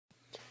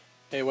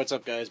Hey, what's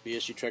up, guys?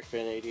 BSG Trek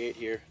Fan 88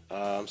 here.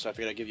 So I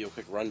figured I'd give you a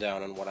quick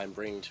rundown on what I'm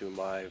bringing to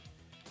my,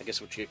 I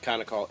guess what you could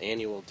kind of call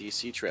annual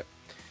DC trip.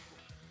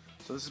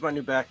 So this is my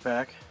new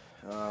backpack.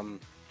 I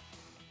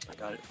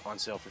got it on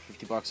sale for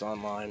 50 bucks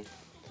online.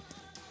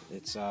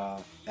 It's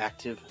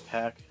Active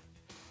Pack,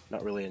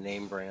 not really a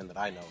name brand that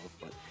I know of,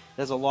 but it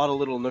has a lot of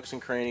little nooks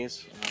and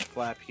crannies.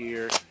 Flap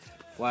here,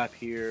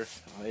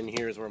 in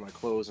here is where my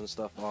clothes and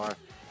stuff are.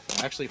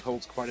 It actually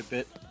holds quite a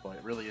bit, but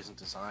it really isn't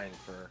designed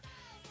for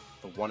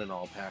the one and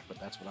all pack, but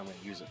that's what I'm going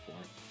to use it for.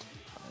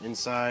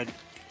 Inside,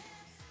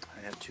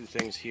 I have two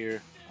things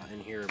here. In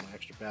here are my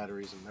extra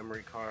batteries and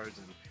memory cards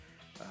and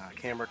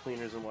camera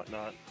cleaners and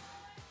whatnot.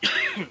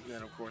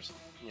 And of course,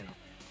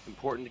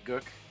 important to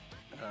Gook,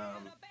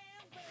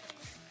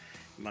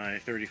 my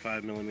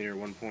 35mm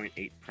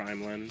 1.8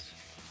 prime lens,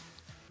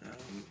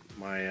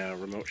 my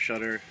remote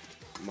shutter,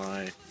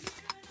 my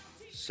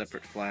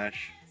separate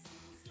flash,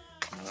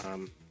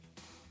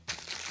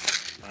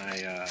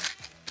 my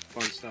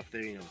fun stuff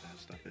there, you know what that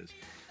stuff is.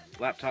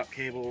 Laptop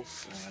cable,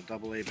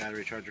 AA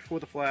battery charger for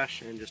the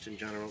flash, and just in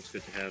general, it's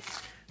good to have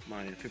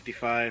my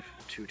 55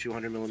 to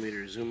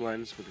 200mm zoom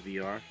lens for the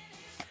VR.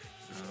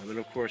 And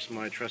of course,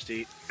 my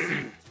trusty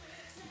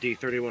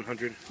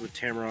D3100 with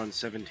Tamron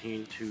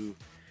 17 to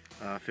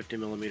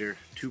 50mm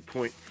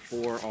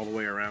 2.4 all the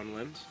way around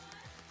lens.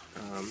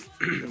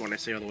 When I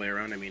say all the way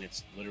around, I mean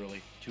it's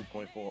literally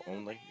 2.4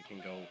 only.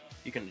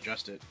 You can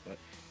adjust it, but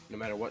no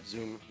matter what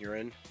zoom you're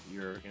in,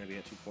 you're going to be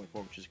at 2.4,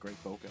 which is great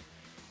bokeh.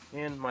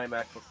 And my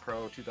MacBook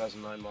Pro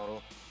 2009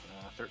 model,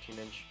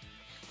 13-inch.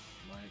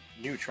 My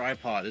new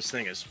tripod. This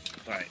thing is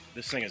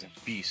a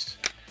beast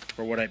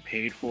for what I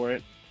paid for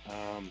it.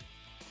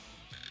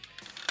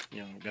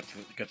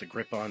 Got the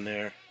grip on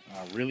there,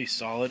 really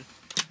solid,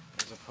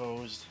 as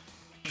opposed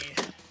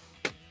to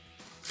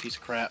piece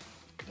of crap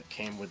that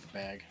came with the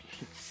bag.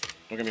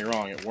 Don't get me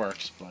wrong, it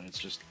works, but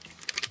it's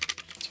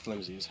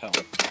flimsy as hell.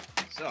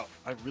 So,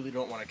 I really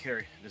don't want to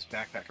carry this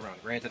backpack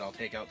around. Granted, I'll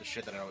take out the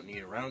shit that I don't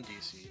need around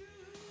DC,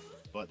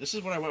 but this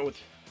is what I went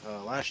with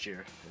last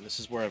year, and this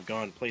is where I've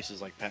gone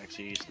places like PAX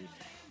East and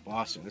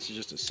Boston. This is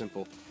just a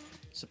simple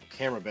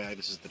camera bag.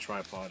 This is the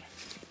tripod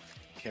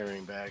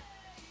carrying bag.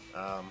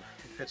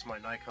 It fits my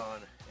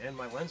Nikon and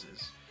my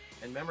lenses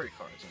and memory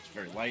cards. It's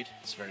very light,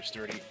 it's very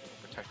sturdy,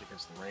 protect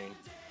against the rain.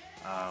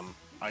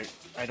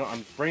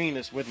 I'm bringing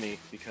this with me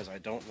because I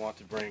don't want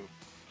to bring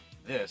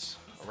this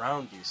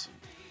around DC.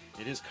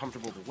 It is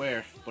comfortable to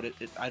wear, but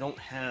I don't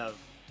have,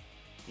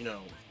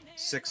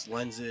 6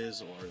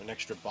 lenses or an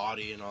extra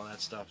body and all that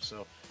stuff.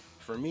 So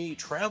for me,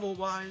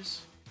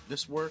 travel-wise,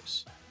 this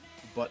works,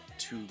 but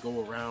to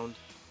go around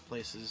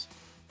places,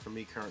 for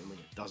me currently,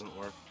 it doesn't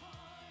work.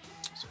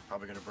 So I'm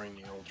probably going to bring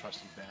the old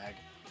trusty bag.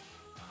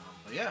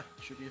 But yeah,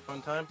 should be a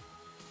fun time.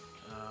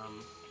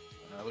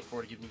 I look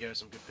forward to giving you guys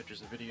some good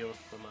pictures and video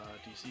from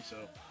DC, so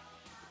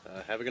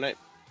have a good night.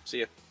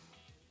 See ya.